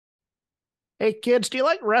Hey kids, do you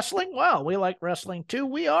like wrestling? Well, we like wrestling too.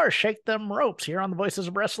 We are Shake Them Ropes here on the Voices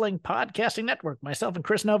of Wrestling Podcasting Network. Myself and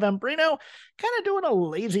Chris Novembrino kind of doing a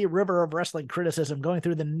lazy river of wrestling criticism, going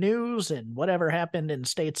through the news and whatever happened in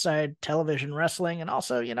stateside television wrestling. And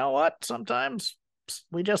also, you know what? Sometimes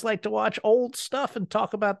we just like to watch old stuff and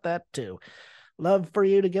talk about that too. Love for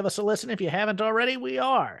you to give us a listen. If you haven't already, we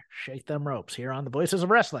are Shake Them Ropes here on the Voices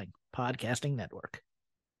of Wrestling Podcasting Network.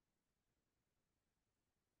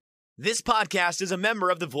 This podcast is a member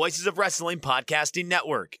of the Voices of Wrestling Podcasting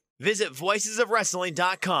Network. Visit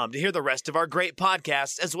voicesofwrestling.com to hear the rest of our great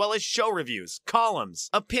podcasts, as well as show reviews, columns,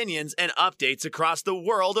 opinions, and updates across the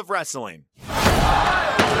world of wrestling. It's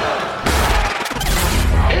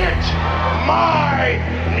my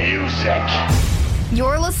music.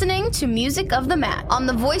 You're listening to Music of the Mat on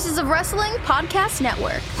the Voices of Wrestling Podcast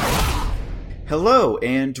Network. Hello,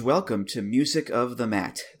 and welcome to Music of the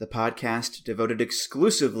Mat, the podcast devoted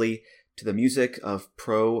exclusively to the music of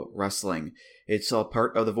pro wrestling. It's all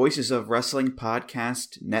part of the Voices of Wrestling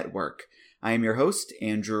Podcast Network. I am your host,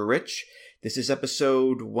 Andrew Rich. This is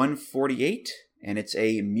episode 148, and it's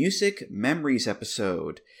a Music Memories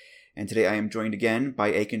episode. And today I am joined again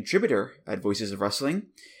by a contributor at Voices of Wrestling.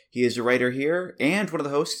 He is a writer here and one of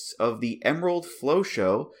the hosts of the Emerald Flow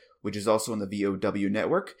Show, which is also on the VOW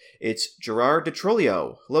network. It's Gerard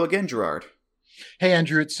DiTrolio. Hello again, Gerard. Hey,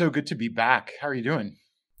 Andrew. It's so good to be back. How are you doing?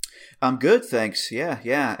 I'm good, thanks.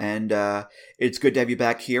 Yeah. And it's good to have you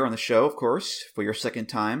back here on the show, of course, for your second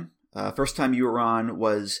time. First time you were on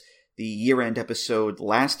was the year-end episode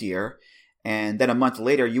last year. And then a month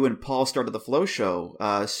later, you and Paul started the Flow Show.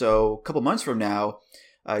 So a couple months from now,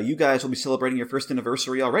 you guys will be celebrating your first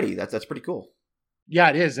anniversary already. That's pretty cool. Yeah,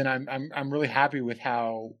 it is, and I'm really happy with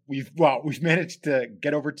how we've managed to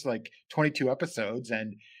get over to like 22 episodes,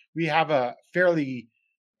 and we have a fairly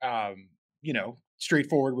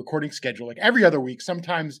straightforward recording schedule. Like every other week,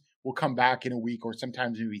 sometimes we'll come back in a week, or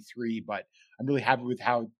sometimes maybe three. But I'm really happy with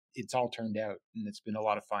how it's all turned out, and it's been a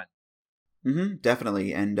lot of fun.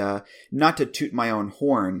 Definitely, and not to toot my own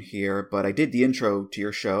horn here, but I did the intro to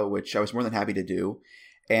your show, which I was more than happy to do.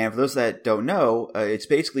 And for those that don't know, it's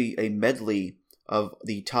basically a medley of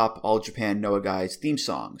the top All Japan Noah guys theme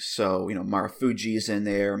songs. So, Marufuji is in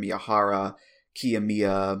there, Miyahara,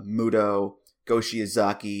 Kiyomiya, Muto, Go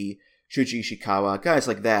Shiozaki, Shuji Ishikawa, guys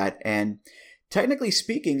like that. And technically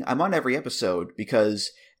speaking, I'm on every episode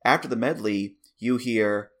because after the medley, you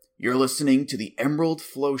hear, "You're listening to the Emerald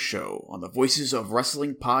Flow Show on the Voices of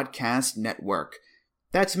Wrestling Podcast Network."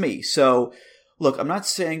 That's me. So, look, I'm not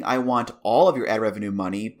saying I want all of your ad revenue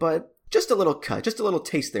money, but just a little cut, just a little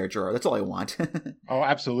taste there, Gerard. That's all I want. Oh,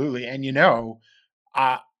 absolutely. And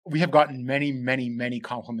we have gotten many, many, many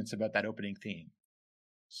compliments about that opening theme.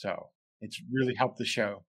 So it's really helped the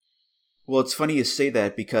show. Well, it's funny you say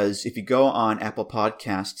that because if you go on Apple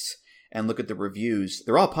Podcasts and look at the reviews,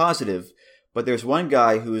 they're all positive. But there's one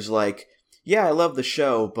guy who's like, "Yeah, I love the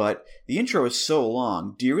show, but the intro is so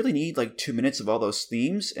long. Do you really need like 2 minutes of all those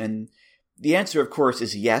themes?" And the answer, of course,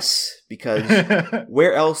 is yes, because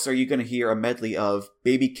where else are you going to hear a medley of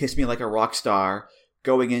Baby Kiss Me Like a Rock Star,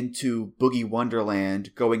 going into Boogie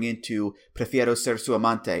Wonderland, going into Prefiero Ser Su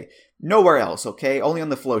Amante? Nowhere else, okay? Only on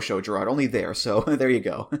the Flow Show, Gerard. Only there. So there you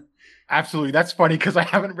go. Absolutely. That's funny because I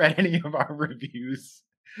haven't read any of our reviews.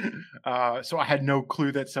 So I had no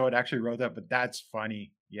clue that someone actually wrote that, but that's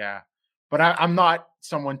funny. Yeah. But I'm not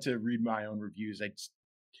someone to read my own reviews. I just,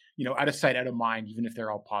 out of sight, out of mind, even if they're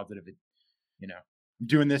all positive. I'm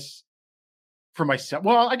doing this for myself.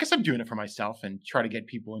 Well, I guess I'm doing it for myself and try to get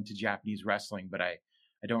people into Japanese wrestling, but I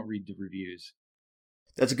don't read the reviews.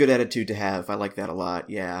 That's a good attitude to have. I like that a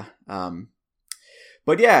lot. Yeah.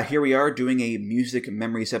 But yeah, here we are doing a Music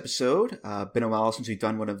Memories episode. Been a while since we've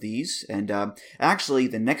done one of these. And actually,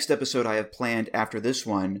 the next episode I have planned after this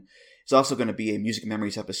one is also going to be a Music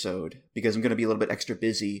Memories episode because I'm going to be a little bit extra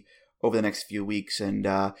busy over the next few weeks. And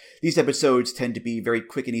these episodes tend to be very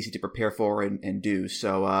quick and easy to prepare for and do.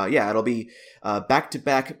 So it'll be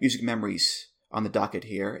back-to-back Music Memories on the docket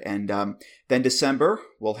here. And then December,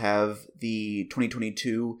 we'll have the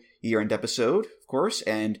 2022 year-end episode, of course.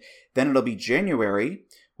 And then it'll be January,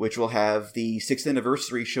 which will have the 6th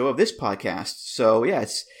anniversary show of this podcast. So yeah,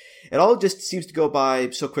 it all just seems to go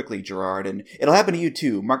by so quickly, Gerard, and it'll happen to you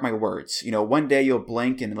too, mark my words. One day you'll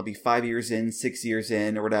blink and it'll be 5 years in, 6 years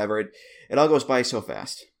in, or whatever. It all goes by so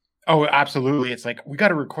fast. Oh, absolutely. It's like, we got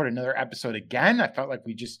to record another episode again. I felt like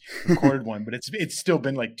we just recorded one, but it's still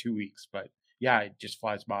been like 2 weeks. But yeah, it just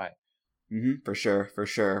flies by. For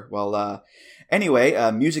sure. Well,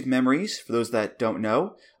 anyway, Music Memories, for those that don't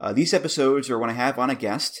know, these episodes are when I have on a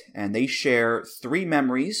guest, and they share 3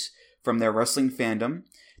 memories from their wrestling fandom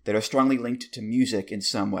that are strongly linked to music in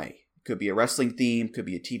some way. Could be a wrestling theme, could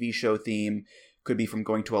be a TV show theme, could be from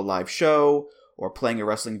going to a live show, or playing a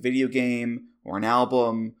wrestling video game, or an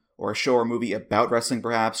album, or a show or movie about wrestling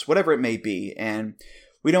perhaps, whatever it may be. And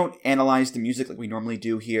we don't analyze the music like we normally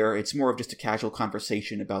do here. It's more of just a casual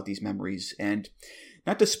conversation about these memories. And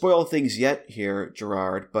not to spoil things yet here,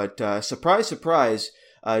 Gerard, but surprise, surprise,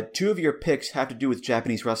 2 of your picks have to do with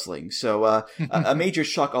Japanese wrestling. So a major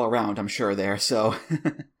shock all around, I'm sure there. So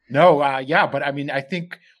No, yeah, but I mean, I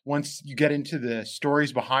think once you get into the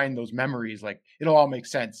stories behind those memories, like it'll all make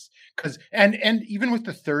sense. Because and even with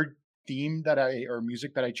the third theme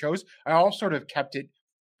music that I chose, I all sort of kept it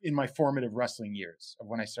in my formative wrestling years of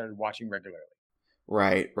when I started watching regularly.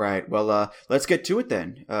 Right. Well, let's get to it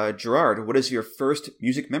then. Gerard, what is your first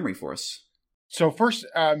music memory for us? So first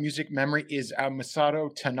music memory is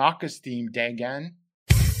Masato Tanaka's theme, Dangan.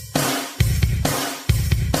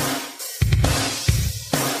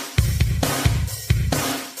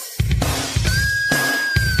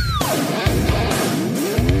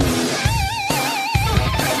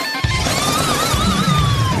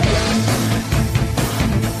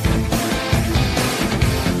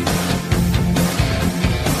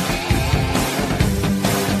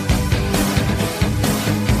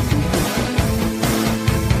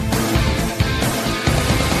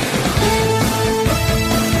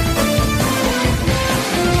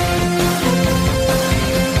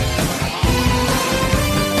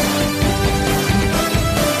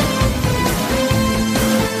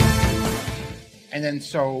 And then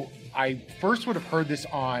so I first would have heard this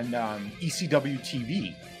on ECW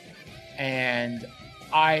TV, and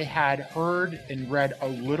I had heard and read a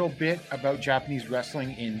little bit about Japanese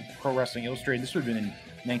wrestling in Pro Wrestling Illustrated. This would have been in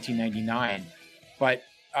 1999, but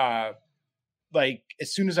like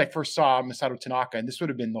as soon as I first saw Masato Tanaka, and this would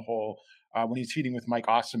have been the whole when he was feuding with Mike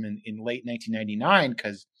Awesome in late 1999,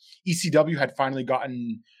 because ECW had finally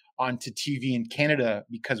gotten onto TV in Canada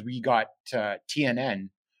because we got TNN,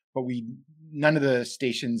 but none of the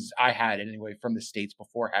stations I had anyway from the States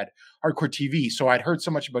before had hardcore TV. So I'd heard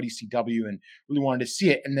so much about ECW and really wanted to see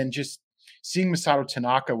it. And then just seeing Masato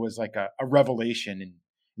Tanaka was like a revelation in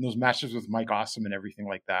those matches with Mike Awesome and everything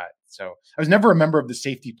like that. So I was never a member of the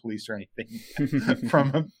Safety Police or anything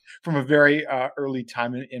from a very early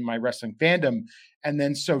time in my wrestling fandom. And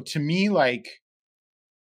then so to me, like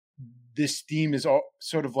this theme is all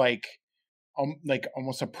sort of like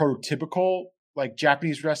almost a prototypical like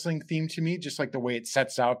Japanese wrestling theme to me, just like the way it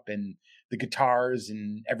sets up and the guitars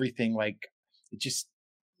and everything. Like it just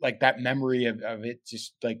like that memory of it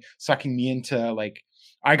just like sucking me into like,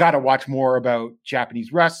 I got to watch more about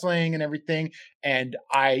Japanese wrestling and everything. And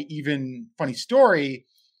funny story.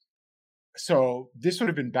 So this would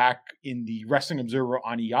have been back in the Wrestling Observer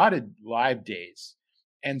on IATA live days.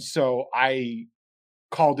 And so I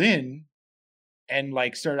called in and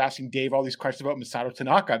like started asking Dave all these questions about Masato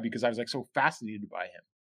Tanaka because I was like so fascinated by him.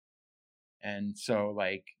 And so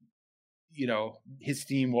like, you know, his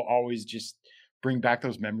theme will always just bring back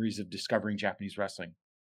those memories of discovering Japanese wrestling.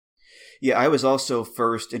 Yeah, I was also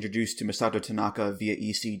first introduced to Masato Tanaka via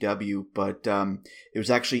ECW, but it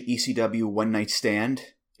was actually ECW One Night Stand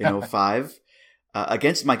in 2005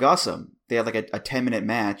 against Mike Awesome. They had like a 10-minute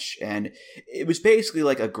match, and it was basically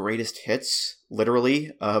like a greatest hits, literally,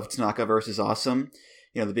 of Tanaka versus Awesome.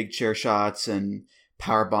 You know, the big chair shots and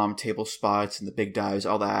powerbomb table spots and the big dives,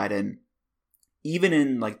 all that. And even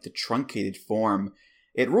in like the truncated form,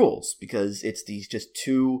 it rules because it's these just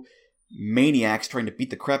two maniacs trying to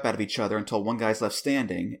beat the crap out of each other until one guy's left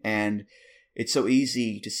standing. And it's so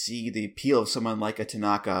easy to see the appeal of someone like a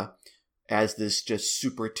Tanaka as this just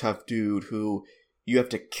super tough dude who you have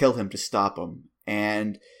to kill him to stop him.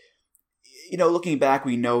 And, you know, looking back,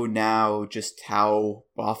 we know now just how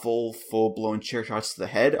awful full-blown chair shots to the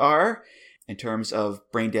head are in terms of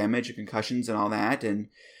brain damage and concussions and all that. And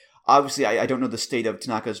obviously, I don't know the state of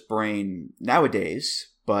Tanaka's brain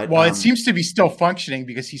nowadays, but... Well, it seems to be still functioning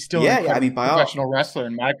because he's still a professional wrestler,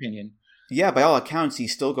 in my opinion. Yeah, by all accounts,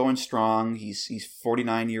 he's still going strong. He's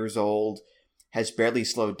 49 years old, has barely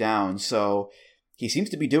slowed down, so he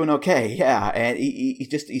seems to be doing okay, yeah. And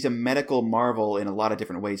he's a medical marvel in a lot of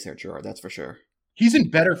different ways there, Gerard, that's for sure. He's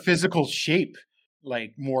in better physical shape,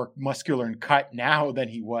 like more muscular and cut now than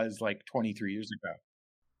he was like 23 years ago.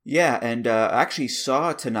 Yeah, and I actually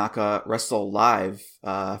saw Tanaka wrestle live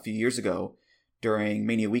a few years ago during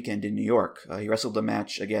Mania Weekend in New York. He wrestled a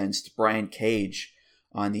match against Brian Cage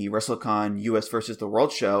on the WrestleCon US versus the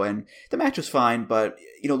World show, and the match was fine, but,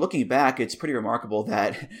 you know, looking back, it's pretty remarkable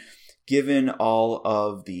that given all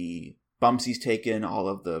of the bumps he's taken, all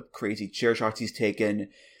of the crazy chair shots he's taken,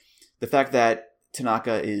 the fact that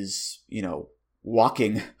Tanaka is, you know,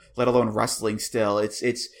 walking, let alone wrestling still.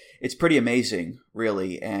 It's pretty amazing,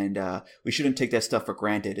 really. And we shouldn't take that stuff for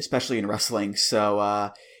granted, especially in wrestling.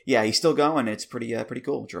 So yeah, he's still going. It's pretty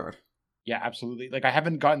cool, Gerard. Yeah, absolutely. Like, I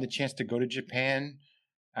haven't gotten the chance to go to Japan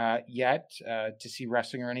yet to see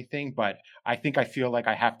wrestling or anything, but I think I feel like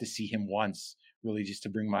I have to see him once, really, just to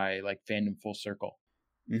bring my like fandom full circle.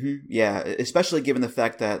 Mm-hmm. Yeah, especially given the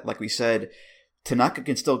fact that, like we said, Tanaka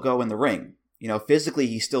can still go in the ring. You know, physically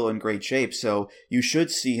he's still in great shape, so you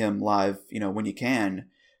should see him live, you know, when you can,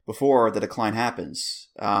 before the decline happens.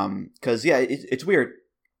 Because yeah, it's weird.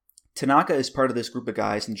 Tanaka is part of this group of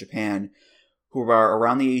guys in Japan who are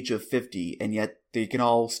around the age of 50, and yet they can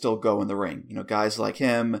all still go in the ring. You know, guys like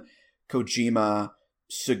him, Kojima,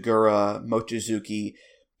 Segura, Mochizuki,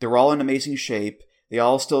 they're all in amazing shape. They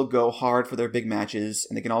all still go hard for their big matches,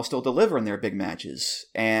 and they can all still deliver in their big matches.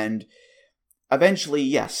 And eventually,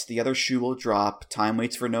 yes, the other shoe will drop. Time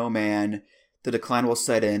waits for no man. The decline will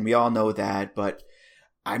set in. We all know that. But,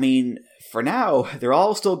 I mean, for now, they're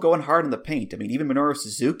all still going hard in the paint. I mean, even Minoru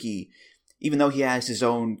Suzuki, even though he has his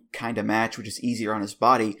own kind of match, which is easier on his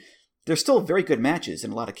body, they're still very good matches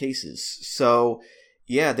in a lot of cases. So,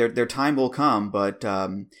 yeah, their time will come, but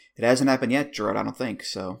it hasn't happened yet, Gerard, I don't think,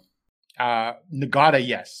 so. Nagata,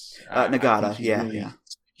 yes. Nagata, yeah.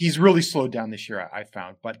 He's really slowed down this year, I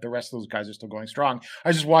found, but the rest of those guys are still going strong. I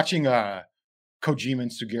was just watching Kojima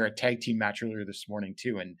and Sugiura tag team match earlier this morning,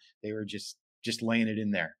 too, and they were just laying it in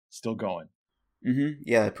there, still going. Mm-hmm.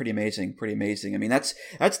 Yeah, pretty amazing. I mean, that's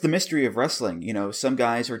the mystery of wrestling. You know, some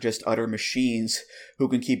guys are just utter machines who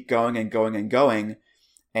can keep going and going and going,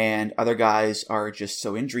 and other guys are just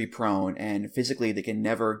so injury prone, and physically they can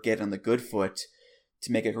never get on the good foot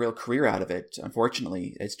to make a real career out of it.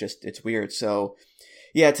 Unfortunately, it's weird. So,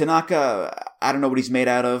 yeah, Tanaka, I don't know what he's made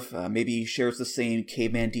out of. Maybe he shares the same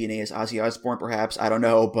caveman DNA as Ozzy Osbourne, perhaps. I don't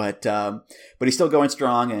know, but he's still going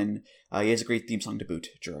strong, and he has a great theme song to boot,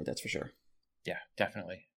 Gerard. That's for sure. Yeah,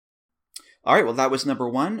 definitely. All right, well, that was number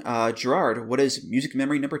one. Gerard, what is music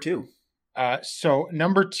memory number two? So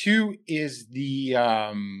number two is the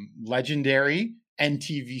legendary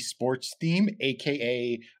NTV Sports theme,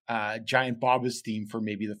 aka Giant Baba's theme for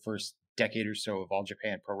maybe the first decade or so of All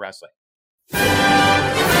Japan Pro Wrestling.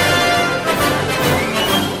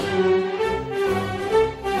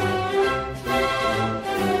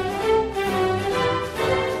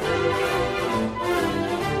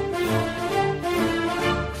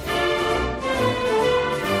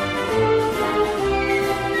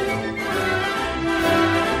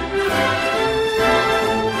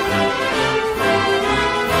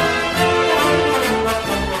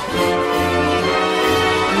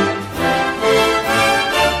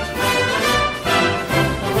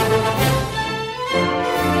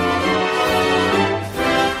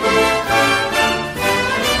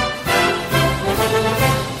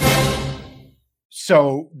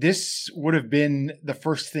 So this would have been the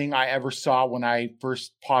first thing I ever saw when I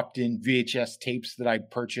first popped in VHS tapes that I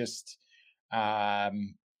purchased of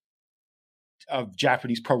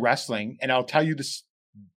Japanese pro wrestling. And I'll tell you this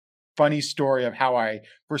funny story of how I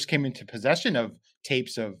first came into possession of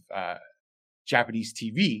tapes of Japanese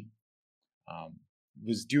TV.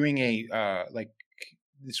 Was doing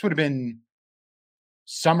this would have been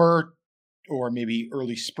summer or maybe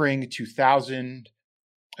early spring 2000.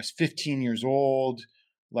 I was 15 years old.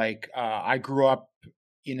 I grew up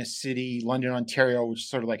in a city, London, Ontario, which is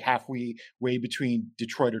sort of like halfway between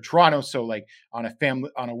Detroit or Toronto. So on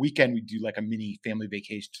a weekend, we do like a mini family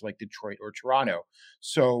vacation to like Detroit or Toronto.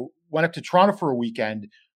 So went up to Toronto for a weekend.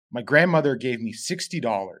 My grandmother gave me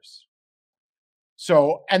 $60.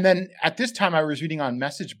 So, and then at this time I was reading on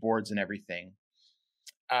message boards and everything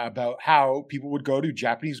about how people would go to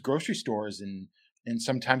Japanese grocery stores and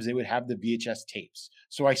sometimes they would have the VHS tapes.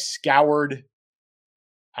 So I scoured.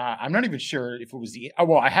 I'm not even sure if it was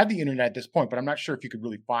I had the internet at this point, but I'm not sure if you could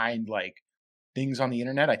really find like things on the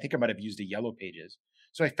internet. I think I might have used a Yellow Pages.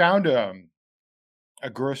 So I found a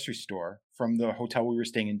grocery store from the hotel we were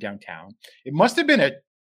staying in downtown. It must have been a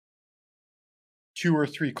 2 or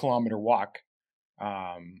 3 kilometer walk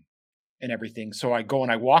and everything. So I go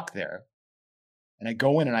and I walk there and I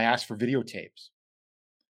go in and I ask for videotapes.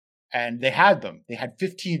 And they had them. They had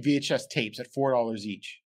 15 VHS tapes at $4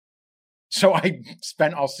 each. So I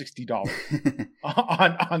spent all $60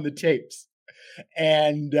 on the tapes.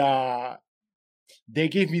 And they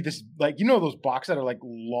gave me this, those boxes that are like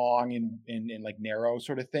long and like narrow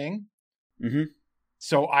sort of thing. Mm-hmm.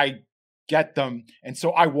 So I get them. And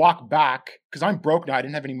so I walk back because I'm broke now. I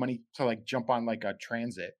didn't have any money to like jump on like a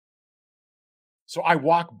transit. So I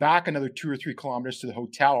walk back another 2 or 3 kilometers to the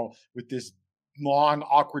hotel with this long,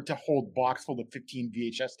 awkward to hold box full of 15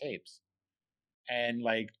 VHS tapes. And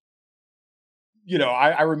like,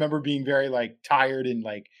 I remember being very like tired and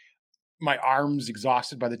like my arms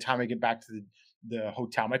exhausted by the time I get back to the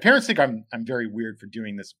hotel. My parents think I'm very weird for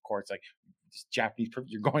doing this, of course. Like, Japanese,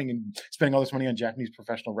 you're going and spending all this money on Japanese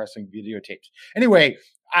professional wrestling videotapes. Anyway,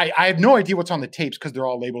 I have no idea what's on the tapes because they're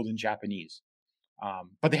all labeled in Japanese,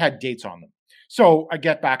 but they had dates on them. So I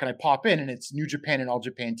get back and I pop in, and it's New Japan and All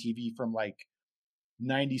Japan TV from like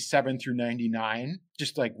 97 through 99,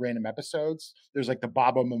 just like random episodes. There's like the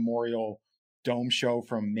Baba Memorial Dome show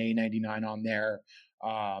from May 99 on there,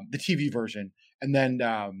 the TV version, and then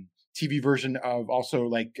TV version of also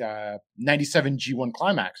like 97 G1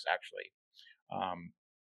 Climax actually.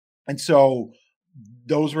 And so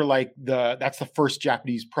those were like that's the first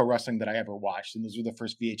Japanese pro wrestling that I ever watched. And those were the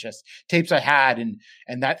first VHS tapes I had.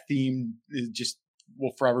 And that theme is just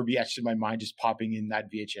will forever be etched in my mind, just popping in that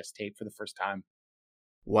VHS tape for the first time.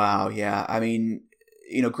 Wow. Yeah. I mean,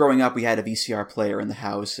 growing up, we had a VCR player in the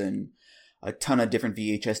house and a ton of different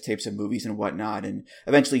VHS tapes of movies and whatnot, and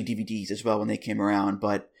eventually DVDs as well when they came around.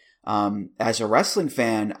 But as a wrestling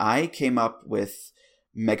fan, I came up with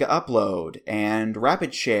Mega Upload and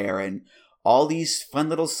Rapid Share and all these fun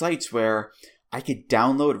little sites where I could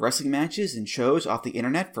download wrestling matches and shows off the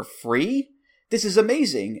internet for free. This is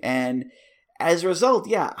amazing. And as a result,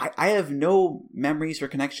 yeah, I have no memories or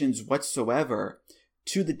connections whatsoever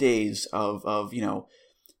to the days of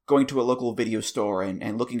going to a local video store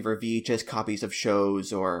and looking for VHS copies of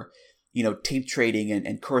shows, or tape trading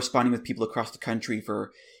and corresponding with people across the country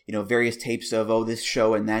for various tapes of this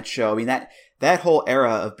show and that show. I mean, that whole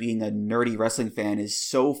era of being a nerdy wrestling fan is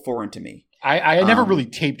so foreign to me. I never really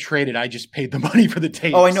tape traded. I just paid the money for the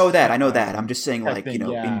tapes. Oh, I know that. I'm just saying, like,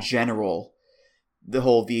 in general, the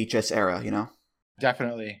whole VHS era,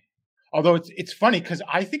 Definitely. Although it's funny because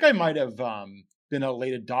I think I might have been a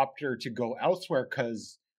late adopter to go elsewhere,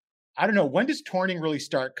 because I don't know, when does torrenting really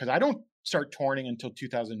start? Because I don't start torrenting until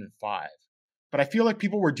 2005. But I feel like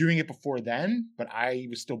people were doing it before then, but I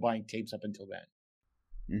was still buying tapes up until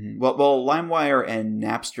then. Mm-hmm. Well, LimeWire and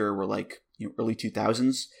Napster were like early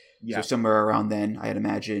 2000s, so somewhere around then, I'd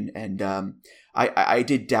imagine. And I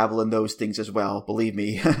did dabble in those things as well, believe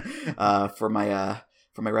me, for my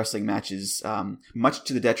wrestling matches, much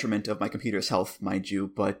to the detriment of my computer's health, mind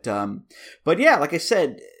you. But yeah, like I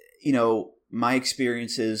said, my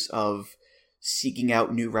experiences of seeking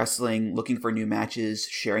out new wrestling, looking for new matches,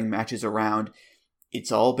 sharing matches around,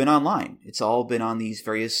 it's all been online. It's all been on these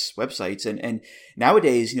various websites. And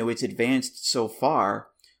nowadays, it's advanced so far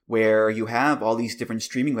where you have all these different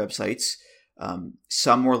streaming websites,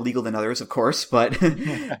 some more legal than others, of course, but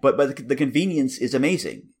but the convenience is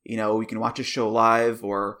amazing. You can watch a show live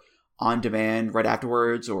or on demand right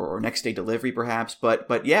afterwards, or next day delivery perhaps.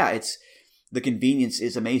 But yeah, the convenience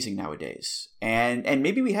is amazing nowadays. And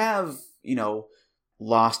maybe we have,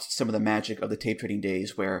 lost some of the magic of the tape trading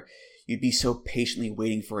days where you'd be so patiently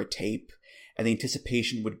waiting for a tape and the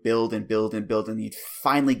anticipation would build and build and build and you'd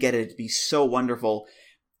finally get it. It'd be so wonderful.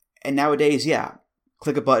 And nowadays, yeah,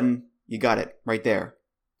 click a button, you got it right there.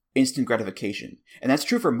 Instant gratification. And that's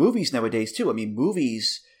true for movies nowadays too. I mean,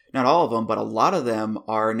 movies, not all of them, but a lot of them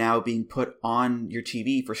are now being put on your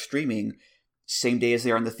TV for streaming same day as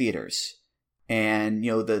they are in the theaters. And,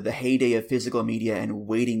 the heyday of physical media and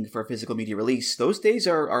waiting for a physical media release, those days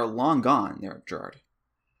are long gone there, Gerard.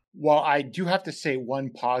 Well, I do have to say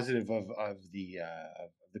one positive of the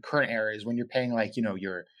current era is when you're paying like,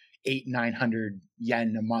 your 800-900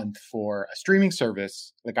 yen a month for a streaming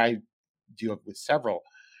service, like I do with several,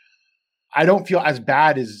 I don't feel as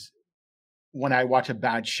bad as when I watch a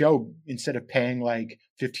bad show instead of paying like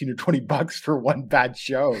 $15 or $20 for one bad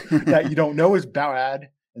show that you don't know is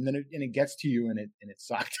bad. And then it gets to you and it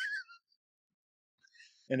sucked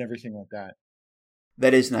and everything like that.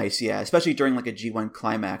 That is nice, yeah. Especially during like a G1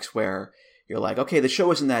 Climax where you're like, okay, the show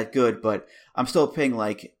isn't that good, but I'm still paying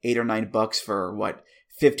like $8 or $9 for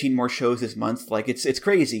 15 more shows this month. Like it's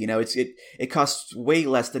crazy, it costs way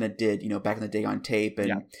less than it did, back in the day on tape,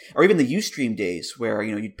 and or even the Ustream days where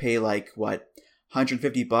you'd pay like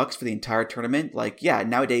 $150 for the entire tournament. Like, yeah,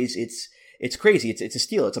 nowadays it's crazy. It's a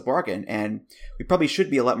steal. It's a bargain, and we probably should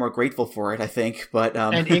be a lot more grateful for it, I think. But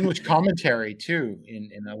and English commentary too in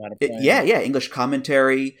a lot of plans. Yeah, English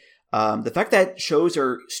commentary. The fact that shows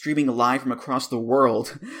are streaming live from across the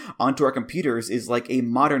world onto our computers is like a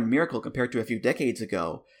modern miracle compared to a few decades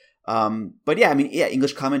ago. But yeah,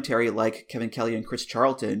 English commentary like Kevin Kelly and Chris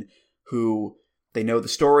Charlton, who they know the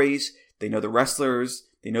stories, they know the wrestlers,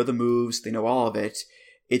 they know the moves, they know all of it.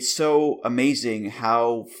 It's so amazing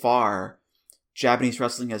how far Japanese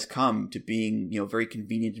wrestling has come to being, very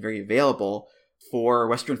convenient and very available for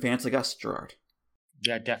Western fans like us, Gerard.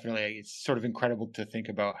 Yeah, definitely. It's sort of incredible to think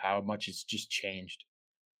about how much it's just changed.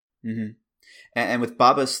 Mm-hmm. And with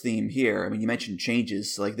Baba's theme here, I mean, you mentioned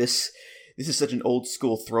changes. Like this is such an old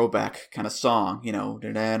school throwback kind of song, you know.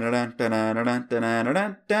 Like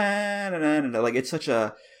it's such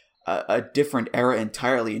a different era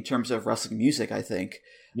entirely in terms of wrestling music, I think.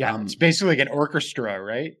 Yeah, it's basically like an orchestra,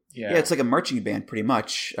 right? Yeah, it's like a marching band, pretty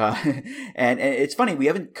much. And it's funny, we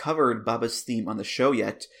haven't covered Baba's theme on the show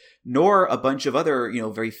yet, nor a bunch of other, you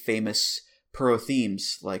know, very famous Pro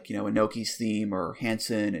themes, like, you know, Inoki's theme, or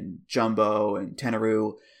Hanson and Jumbo and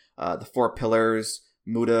Tenaru, the Four Pillars,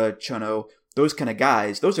 Muda, Chono, those kind of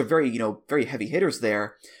guys. Those are very, you know, very heavy hitters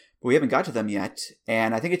there, but we haven't got to them yet.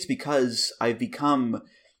 And I think it's because I've become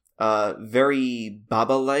very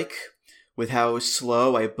Baba-like with how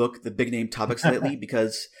slow I book the big name topics lately.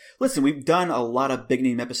 Because, listen, we've done a lot of big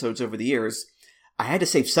name episodes over the years. I had to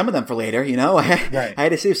save some of them for later, you know. I had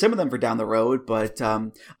to save some of them for down the road, but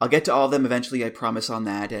I'll get to all of them eventually. I promise on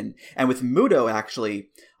that. And with Mudo, actually,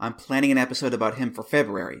 I'm planning an episode about him for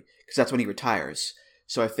February because that's when he retires.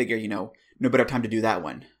 So I figure, you know, no better time to do that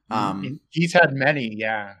one. He's had many,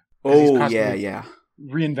 yeah. Oh yeah,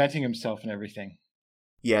 reinventing himself and everything.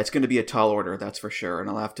 Yeah, it's going to be a tall order, that's for sure, and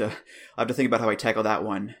I'll have to think about how I tackle that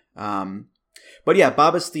one. But yeah,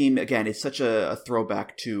 Baba's theme again is such a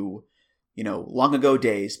throwback to, you know, long ago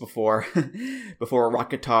days before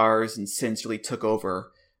rock guitars and synths really took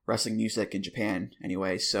over wrestling music in Japan.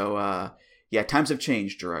 Anyway, so yeah, times have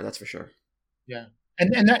changed, Gerard. That's for sure. Yeah,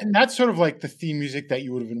 and that's sort of like the theme music that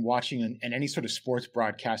you would have been watching in any sort of sports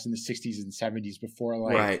broadcast in the 60s and 70s before,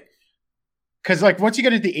 like, right? Because like once you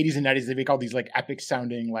get into the 80s and 90s, they make all these like epic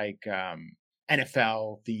sounding like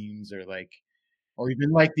NFL themes, or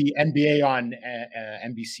even like the NBA on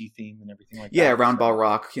NBC theme and everything like that. Yeah, Round Ball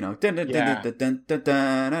Rock, you know, right,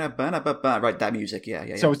 that music,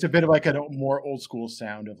 yeah. So it's a bit of like a more old school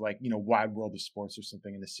sound of like, you know, Wide World of Sports or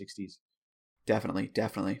something in the 60s.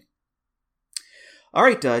 Definitely. All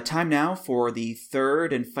right, time now for the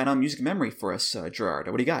third and final music memory for us, Gerard.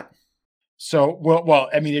 What do you got? So, well,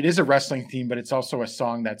 I mean, it is a wrestling theme, but it's also a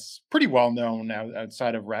song that's pretty well known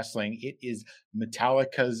outside of wrestling. It is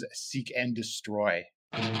Metallica's Seek and Destroy.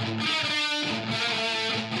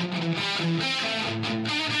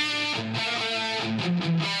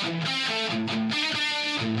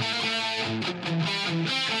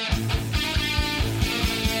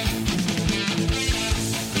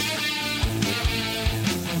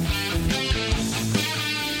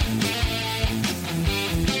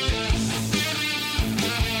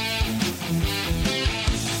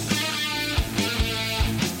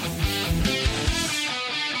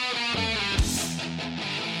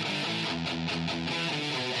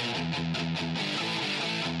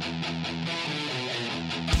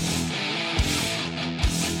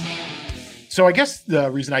 So I guess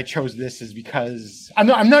the reason I chose this is because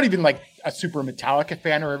I'm not even like a super Metallica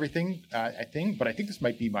fan or everything, I think, but I think this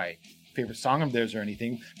might be my favorite song of theirs or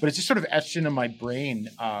anything. But it's just sort of etched into my brain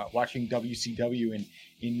watching WCW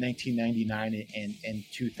in 1999 and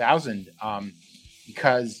 2000,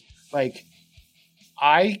 because like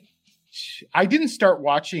I didn't start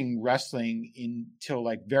watching wrestling until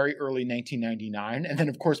like very early 1999, and then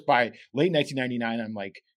of course by late 1999 I'm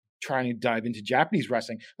like trying to dive into Japanese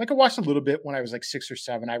wrestling. Like I watched a little bit when I was like 6 or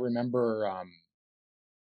 7. I remember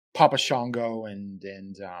Papa Shango and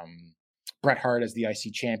Bret Hart as the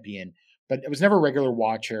IC champion, but I was never a regular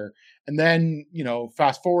watcher. And then, you know,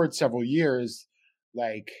 fast forward several years,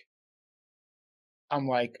 like I'm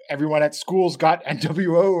like everyone at school's got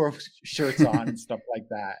NWO shirts on and stuff like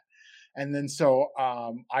that. And then so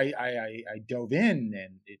I dove in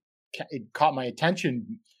and it caught my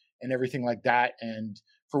attention and everything like that. And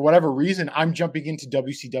for whatever reason, I'm jumping into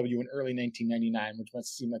WCW in early 1999, which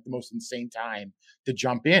must seem like the most insane time to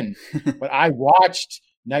jump in. But I watched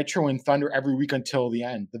Nitro and Thunder every week until the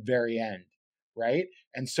end, the very end, right?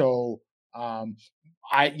 And so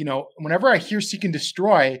whenever I hear Seek and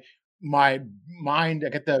Destroy, my mind, I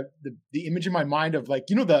get the image in my mind of like,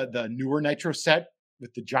 you know, the newer Nitro set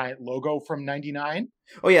with the giant logo from 99.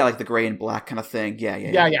 Oh yeah, like the gray and black kind of thing.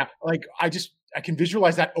 Yeah. Like I can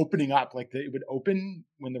visualize that opening up, like it would open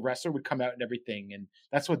when the wrestler would come out and everything. And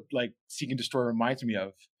that's what like Seek and Destroy reminds me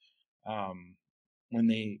of when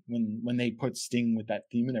they put Sting with that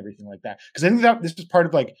theme and everything like that. Because I think that this was part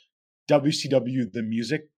of like WCW, the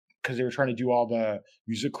music, because they were trying to do all the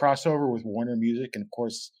music crossover with Warner Music. And of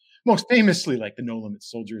course, most famously, like the No Limit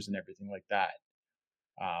Soldiers and everything like that.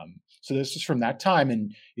 So this is from that time.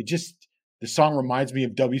 And the song reminds me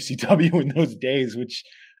of WCW in those days, which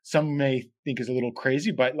some may think is a little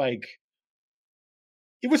crazy, but like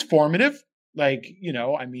it was formative. Like, you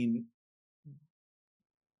know, I mean,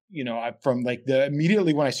 from like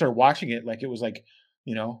immediately when I started watching it, like it was like,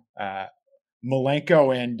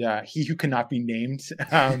 Malenko and He Who Cannot Be Named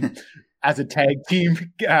as a tag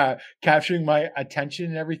team, capturing my attention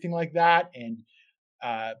and everything like that. And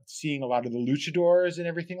seeing a lot of the luchadors and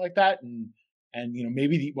everything like that. And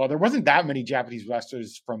maybe there wasn't that many Japanese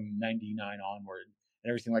wrestlers from 99 onward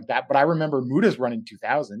and everything like that. But I remember Muda's run in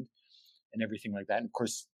 2000 and everything like that. And of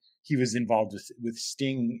course, he was involved with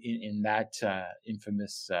Sting in that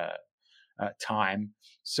infamous time.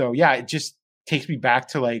 So yeah, it just takes me back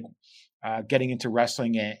to like getting into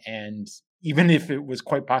wrestling, and even if it was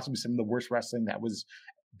quite possibly some of the worst wrestling that was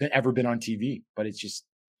ever been on TV, but it's just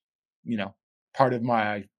part of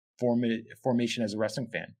my formation as a wrestling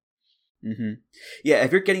fan. Mm-hmm. Yeah,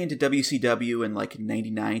 if you're getting into WCW in like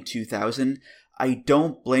 99, 2000, I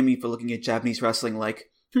don't blame you for looking at Japanese wrestling like,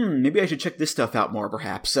 maybe I should check this stuff out more,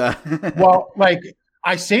 perhaps. Well, like,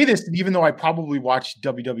 I say this even though I probably watched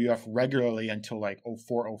WWF regularly until like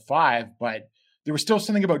 04, 05, but there was still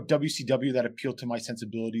something about WCW that appealed to my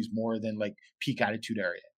sensibilities more than like peak Attitude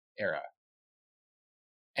era.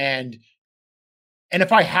 And if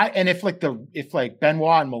Benoit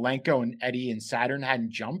and Malenko and Eddie and Saturn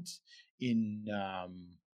hadn't jumped in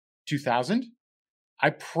 2000,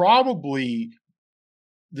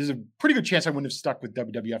 there's a pretty good chance I wouldn't have stuck with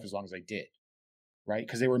WWF as long as I did, right?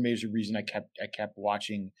 Because they were a major reason I kept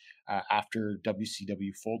watching after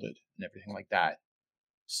WCW folded and everything like that.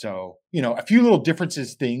 So, a few little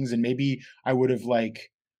things, and maybe I would have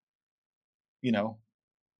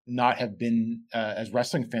not have been as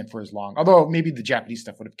wrestling fan for as long. Although maybe the Japanese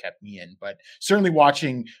stuff would have kept me in, but certainly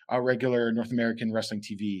watching regular North American wrestling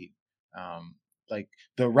TV, like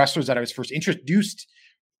the wrestlers that I was first introduced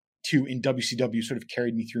to in WCW sort of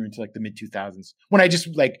carried me through into like the mid 2000s when I just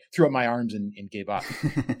like threw up my arms and gave up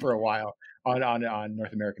for a while on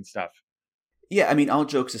North American stuff. Yeah, I mean, all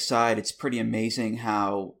jokes aside, it's pretty amazing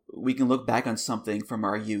how we can look back on something from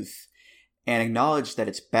our youth and acknowledge that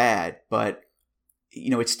it's bad, but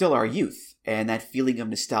it's still our youth, and that feeling of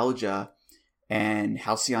nostalgia and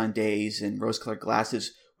halcyon days and rose-colored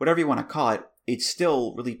glasses, whatever you want to call it, it's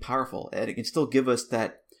still really powerful, and it can still give us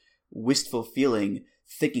that wistful feeling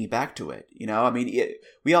thinking back to it.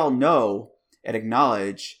 We all know and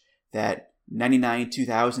acknowledge that 99,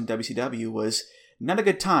 2000 WCW was not a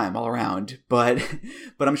good time all around, but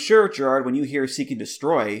I'm sure, Gerard, when you hear Seek and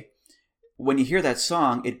Destroy, when you hear that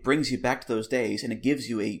song, it brings you back to those days, and it gives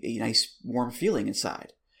you a nice warm feeling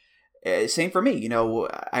inside. Same for me.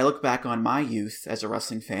 I look back on my youth as a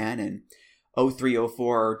wrestling fan, and 03,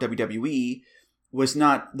 04 WWE was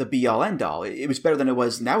not the be-all, end-all. It was better than it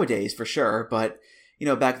was nowadays, for sure, but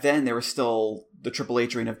back then there was still the Triple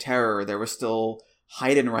H Reign of Terror, there was still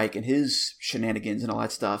Heidenreich and his shenanigans and all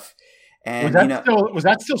that stuff. And was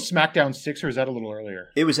that still SmackDown 6, or is that a little earlier?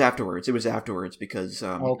 It was afterwards because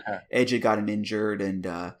Edge had gotten injured, and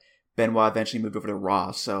Benoit eventually moved over to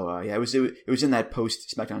Raw. So it was in that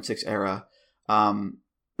post SmackDown 6 era.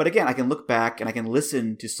 But again, I can look back and I can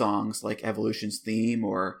listen to songs like Evolution's theme,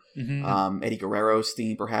 or Eddie Guerrero's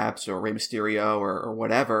theme, perhaps, or Rey Mysterio, or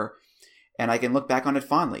whatever, and I can look back on it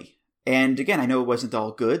fondly. And again, I know it wasn't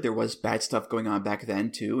all good. There was bad stuff going on back then,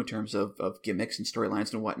 too, in terms of gimmicks and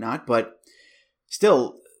storylines and whatnot. But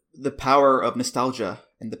still, the power of nostalgia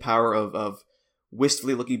and the power of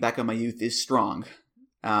wistfully looking back on my youth is strong.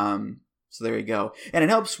 So there you go. And it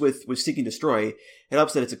helps with Seek and Destroy. It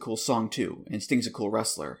helps that it's a cool song, too. And Sting's a cool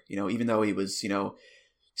wrestler. Even though he was,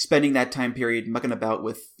 spending that time period mucking about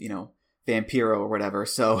with, Vampiro or whatever.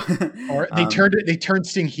 So or they turned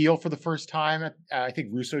Sting heel for the first time. I think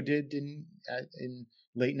Russo did in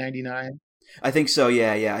late 99. I think so.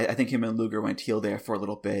 Yeah. I think him and Luger went heel there for a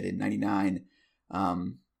little bit in 99.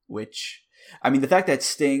 Which, I mean, the fact that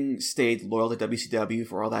Sting stayed loyal to WCW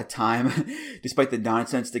for all that time, despite the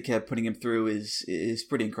nonsense they kept putting him through, is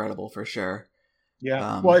pretty incredible for sure.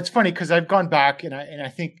 Yeah. Well, it's funny because I've gone back and I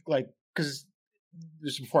think because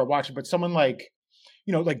this is before I watched it, but someone like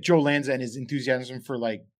Joe Lanza and his enthusiasm for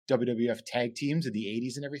like WWF tag teams in the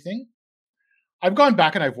 80s and everything. I've gone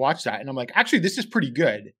back and I've watched that and I'm like, actually, this is pretty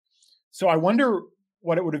good. So I wonder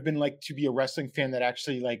what it would have been like to be a wrestling fan that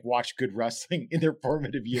actually like watched good wrestling in their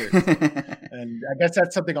formative years. And I guess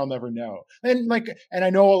that's something I'll never know. And I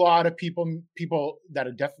know a lot of people that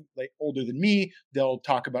are definitely older than me, they'll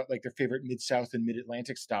talk about like their favorite Mid-South and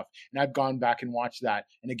Mid-Atlantic stuff. And I've gone back and watched that.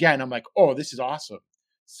 And again, I'm like, oh, this is awesome.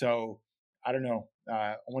 So I don't know.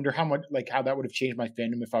 I wonder how that would have changed my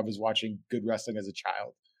fandom if I was watching good wrestling as a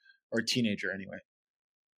child or a teenager anyway.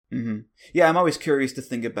 Mm-hmm. Yeah, I'm always curious to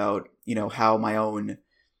think about, how my own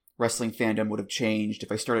wrestling fandom would have changed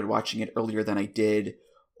if I started watching it earlier than I did,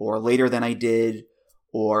 or later than I did,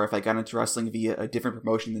 or if I got into wrestling via a different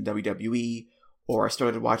promotion than WWE, or I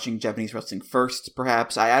started watching Japanese wrestling first,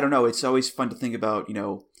 perhaps. I don't know. It's always fun to think about,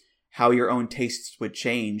 how your own tastes would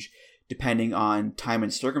change depending on time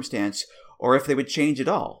and circumstance, or if they would change at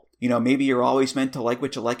all. Maybe you're always meant to like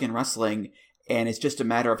what you like in wrestling, and it's just a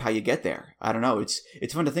matter of how you get there. I don't know.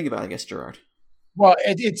 It's fun to think about, I guess, Gerard. Well,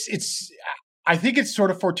 I think it's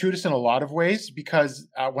sort of fortuitous in a lot of ways, because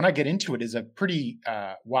when I get into it, is a pretty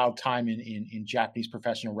wild time in Japanese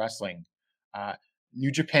professional wrestling.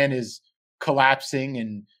 New Japan is collapsing,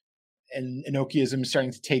 and Inokiism is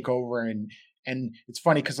starting to take over, and it's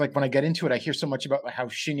funny because like when I get into it, I hear so much about like how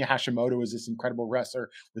Shinya Hashimoto is this incredible wrestler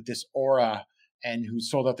with this aura, and who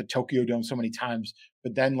sold out the Tokyo Dome so many times,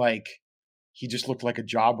 but then like he just looked like a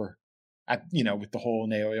jobber with the whole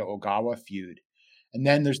Naoya Ogawa feud. And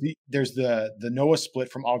then there's the Noah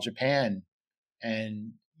split from All Japan,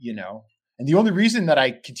 and the only reason that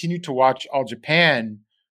I continued to watch All Japan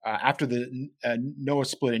after the Noah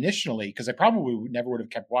split initially, because I probably never would have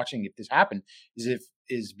kept watching if this happened,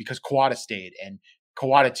 is because Kawada stayed, and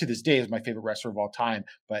Kawada to this day is my favorite wrestler of all time.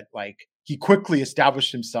 But like he quickly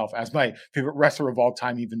established himself as my favorite wrestler of all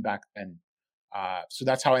time even back then. So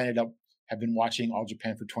that's how I have been watching All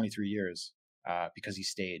Japan for 23 years because he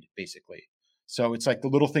stayed basically. So it's like the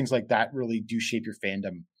little things like that really do shape your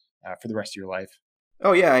fandom for the rest of your life.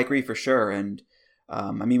 Oh, yeah, I agree for sure. And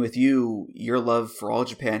with you, your love for All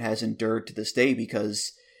Japan has endured to this day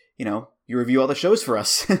because, you review all the shows for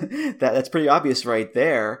us. That's pretty obvious right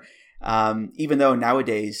there. Even though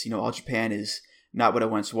nowadays, All Japan is not what it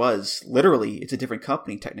once was. Literally, it's a different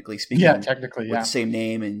company, technically speaking. Yeah, technically, yeah. With the same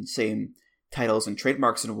name and same titles and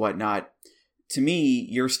trademarks and whatnot. To me,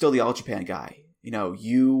 you're still the All Japan guy.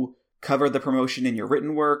 You cover the promotion in your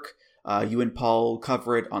written work. You and Paul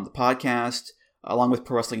cover it on the podcast, along with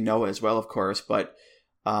Pro Wrestling Noah as well, of course. But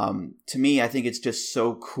to me, I think it's just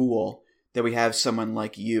so cool that we have someone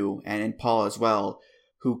like you and Paul as well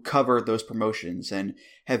who cover those promotions and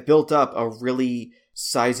have built up a really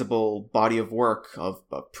sizable body of work of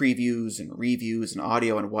previews and reviews and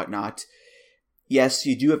audio and whatnot. Yes,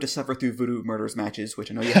 you do have to suffer through Voodoo Murders matches,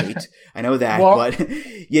 which I know you hate. I know that, but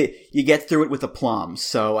you get through it with aplomb.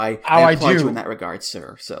 So I applaud you in that regard,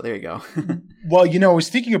 sir. So there you go. Well, I was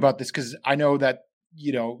thinking about this because I know that,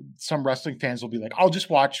 some wrestling fans will be like, I'll just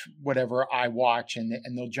watch whatever I watch, and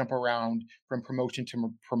they'll jump around from promotion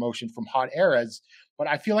to promotion from hot eras. But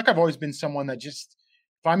I feel like I've always been someone that just,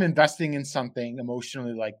 if I'm investing in something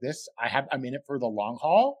emotionally like this, I'm in it for the long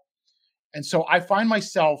haul. And so I find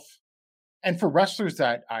myself, and for wrestlers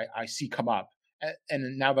that I see come up,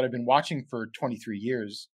 and now that I've been watching for 23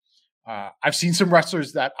 years, I've seen some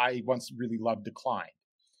wrestlers that I once really loved decline.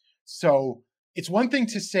 So it's one thing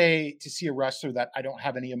to see a wrestler that I don't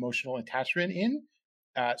have any emotional attachment in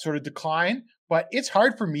sort of decline, but it's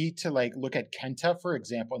hard for me to like look at Kenta, for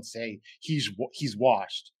example, and say he's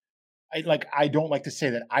washed. I don't like to say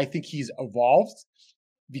that. I think he's evolved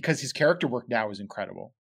because his character work now is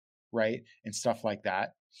incredible, right? And stuff like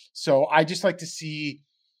that. So I just like to see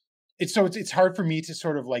it. So it's hard for me to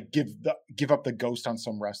sort of like give up the ghost on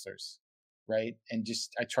some wrestlers, right? And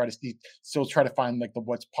just I try to still try to find like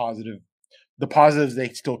what's positive, the positives they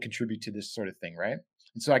still contribute to this sort of thing, right?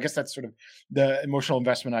 And so I guess that's sort of the emotional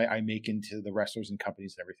investment I make into the wrestlers and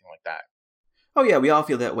companies and everything like that. Oh yeah, we all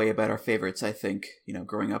feel that way about our favorites, I think,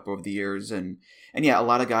 growing up over the years. And yeah, a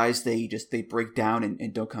lot of guys, they break down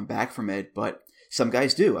and don't come back from it. But some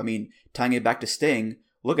guys do. Tying it back to Sting,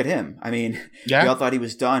 look at him. We all thought he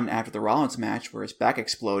was done after the Rollins match where his back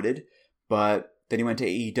exploded. But then he went to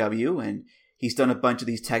AEW and he's done a bunch of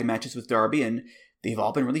these tag matches with Darby and they've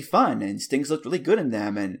all been really fun and Sting's looked really good in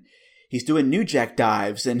them. And he's doing New Jack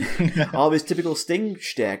dives and all of his typical Sting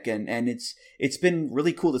shtick. And it's been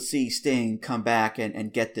really cool to see Sting come back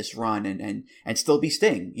and get this run and still be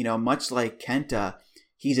Sting. Much like Kenta,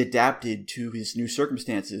 he's adapted to his new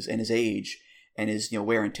circumstances and his age and his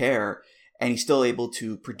wear and tear. And he's still able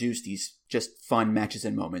to produce these just fun matches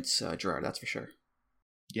and moments, Gerard, that's for sure.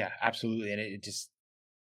 Yeah, absolutely. And it's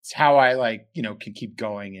how I can keep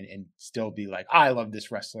going and still be like, I love this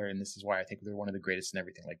wrestler and this is why I think they're one of the greatest and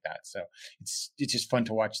everything like that. So it's just fun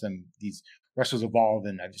to watch these wrestlers evolve.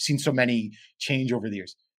 And I've seen so many change over the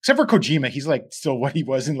years, except for Kojima. He's still what he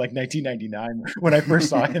was in 1999 when I first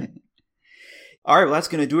saw him. All right, well, that's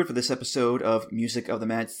going to do it for this episode of Music of the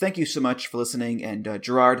Mat. Thank you so much for listening. And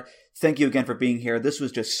Gerard, thank you again for being here. This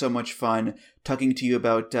was just so much fun talking to you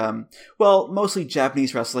about, mostly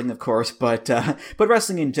Japanese wrestling, of course, but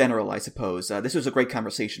wrestling in general, I suppose. This was a great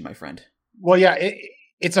conversation, my friend. Well, yeah,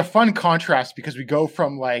 it's a fun contrast because we go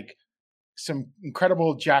from some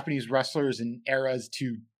incredible Japanese wrestlers and eras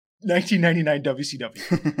to 1999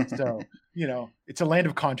 WCW. So, it's a land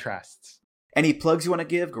of contrasts. Any plugs you want to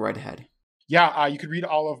give? Go right ahead. Yeah, you could read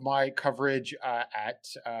all of my coverage at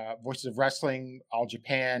Voices of Wrestling, All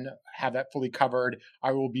Japan, have that fully covered.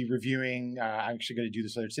 I will be reviewing, I'm actually going to do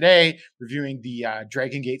this later today, reviewing the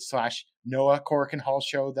Dragon Gate / Noah Korakuen Hall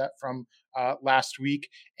show that from last week.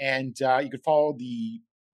 And you could follow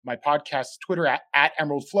my podcast Twitter at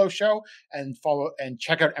Emerald Flow Show, and follow and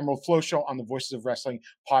check out Emerald Flow Show on the Voices of Wrestling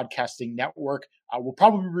Podcasting Network. We'll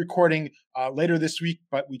probably be recording later this week,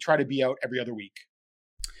 but we try to be out every other week.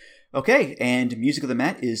 Okay, and Music of the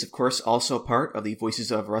Mat is, of course, also part of the Voices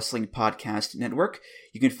of Wrestling Podcast Network.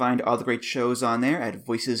 You can find all the great shows on there at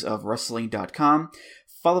voicesofwrestling.com.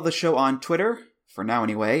 Follow the show on Twitter, for now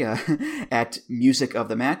anyway, at Music of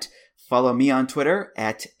the Mat. Follow me on Twitter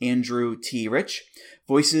at Andrew T. Rich.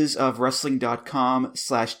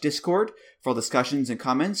 voicesofwrestling.com/Discord for discussions and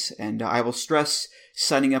comments. And I will stress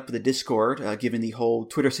signing up for the Discord, given the whole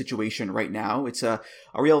Twitter situation right now. It's a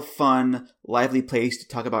real fun, lively place to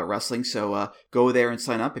talk about wrestling. So go there and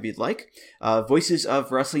sign up if you'd like.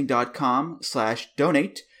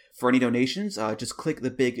 voicesofwrestling.com/donate. For any donations, just click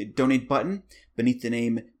the big donate button beneath the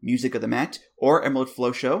name Music of the Mat or Emerald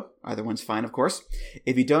Flow Show. Either one's fine, of course.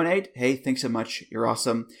 If you donate, hey, thanks so much. You're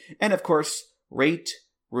awesome. And of course, rate,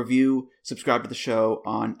 review, subscribe to the show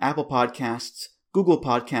on Apple Podcasts, Google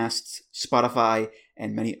Podcasts, Spotify,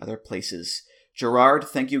 and many other places. Gerard,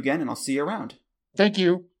 thank you again, and I'll see you around. Thank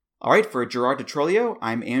you. All right, for Gerard DiTrolio,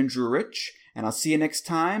 I'm Andrew Rich, and I'll see you next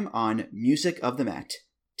time on Music of the Mat.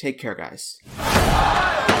 Take care, guys.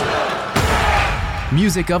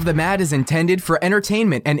 Music of the Mat is intended for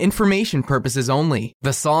entertainment and information purposes only.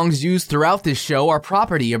 The songs used throughout this show are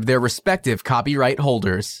property of their respective copyright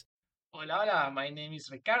holders. Hola, my name is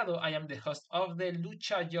Ricardo. I am the host of the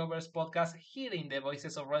Lucha Jovers podcast here in the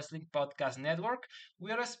Voices of Wrestling Podcast Network.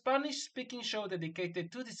 We are a Spanish-speaking show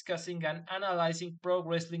dedicated to discussing and analyzing pro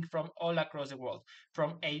wrestling from all across the world.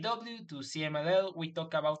 From AEW to CMLL, we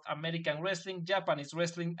talk about American wrestling, Japanese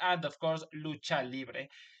wrestling, and of course, Lucha Libre.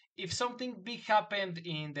 If something big happened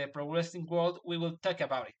in the pro wrestling world, we will talk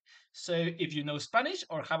about it. So if you know Spanish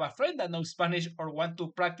or have a friend that knows Spanish or want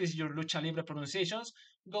to practice your Lucha Libre pronunciations,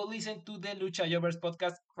 go listen to the Lucha Jovers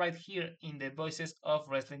podcast right here in the Voices of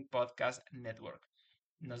Wrestling Podcast Network.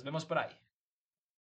 Nos vemos por ahí.